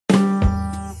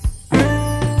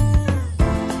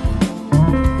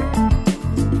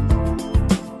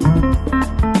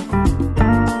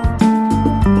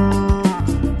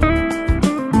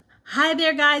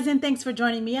there, guys, and thanks for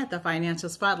joining me at the Financial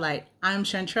Spotlight. I'm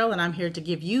Chantrell, and I'm here to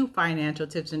give you financial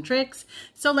tips and tricks.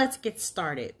 So let's get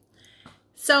started.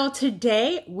 So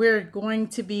today we're going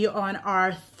to be on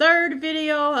our third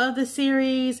video of the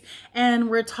series, and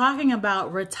we're talking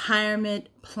about retirement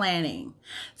planning.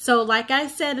 So like I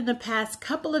said in the past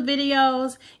couple of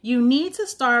videos, you need to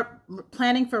start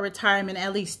planning for retirement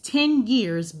at least 10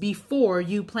 years before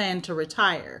you plan to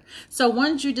retire. So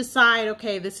once you decide,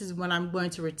 okay, this is when I'm going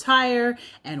to retire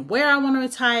and where I want to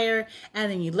retire,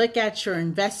 and then you look at your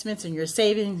investments and your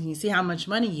savings and you see how much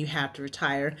money you have to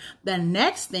retire, the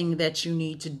next thing that you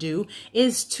need to do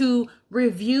is to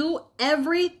review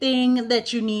everything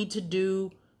that you need to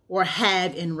do or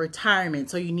have in retirement.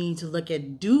 So you need to look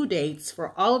at due dates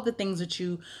for all of the things that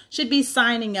you should be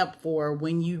signing up for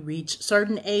when you reach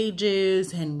certain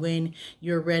ages and when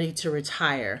you're ready to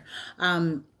retire.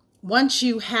 Once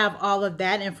you have all of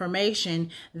that information,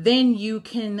 then you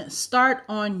can start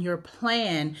on your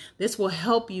plan. This will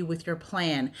help you with your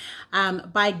plan.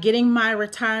 By getting my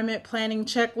retirement planning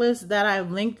checklist that I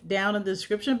linked down in the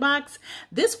description box,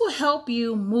 this will help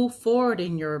you move forward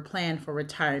in your plan for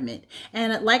retirement.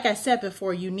 And like I said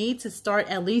before, you need to start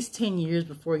at least 10 years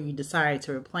before you decide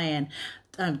to plan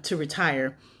to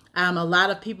retire. A lot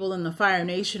of people in the Fire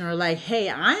Nation are like, hey,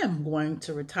 I am going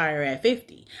to retire at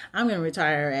 50. I'm going to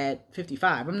retire at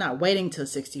 55. I'm not waiting till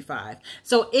 65.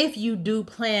 So if you do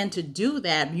plan to do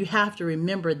that, you have to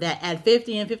remember that at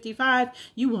 50 and 55,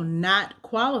 you will not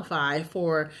qualify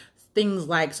for things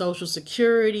like Social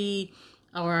Security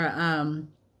or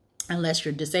unless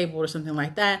you're disabled or something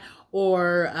like that,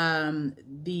 or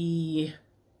the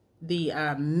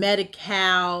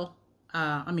Medicare,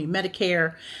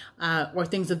 or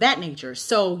things of that nature.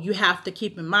 So you have to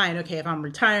keep in mind, okay, if I'm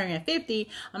retiring at 50,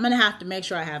 I'm going to have to make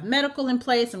sure I have medical in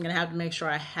place. I'm going to have to make sure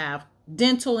I have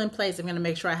dental in place. I'm going to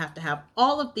make sure I have to have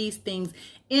all of these things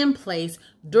in place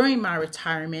during my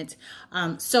retirement.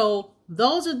 So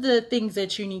those are the things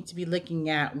that you need to be looking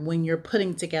at when you're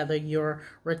putting together your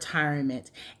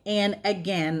retirement. And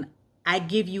again, I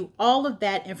give you all of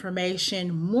that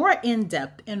information more in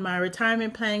depth in my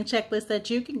retirement planning checklist that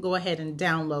you can go ahead and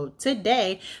download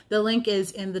today. The link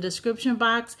is in the description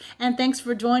box. And thanks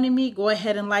for joining me. Go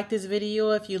ahead and like this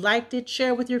video if you liked it.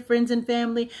 Share with your friends and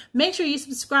family. Make sure you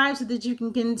subscribe so that you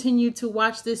can continue to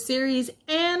watch this series,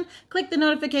 and click the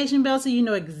notification bell so you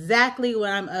know exactly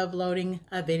when I'm uploading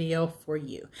a video for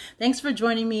you. Thanks for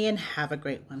joining me, and have a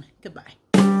great one. Goodbye.